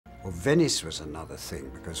Well, Venice was another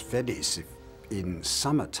thing, because Venice, in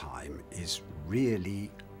summertime, is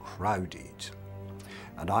really crowded.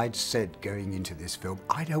 And I'd said going into this film,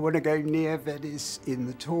 I don't want to go near Venice in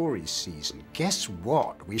the tourist season. Guess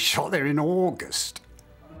what? We shot there in August.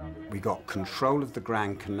 We got control of the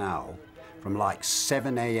Grand Canal from like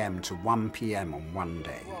 7 a.m. to 1 p.m. on one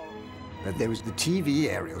day. But there was the TV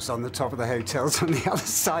aerials on the top of the hotels on the other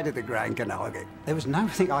side of the Grand Canal. There was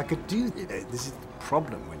nothing I could do. You know, this is the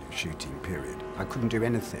problem when you're shooting, period. I couldn't do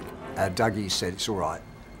anything. Dougie said, it's all right,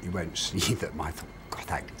 you won't see them. I thought, God,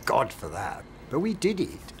 thank God for that. But we did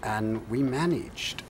it, and we managed.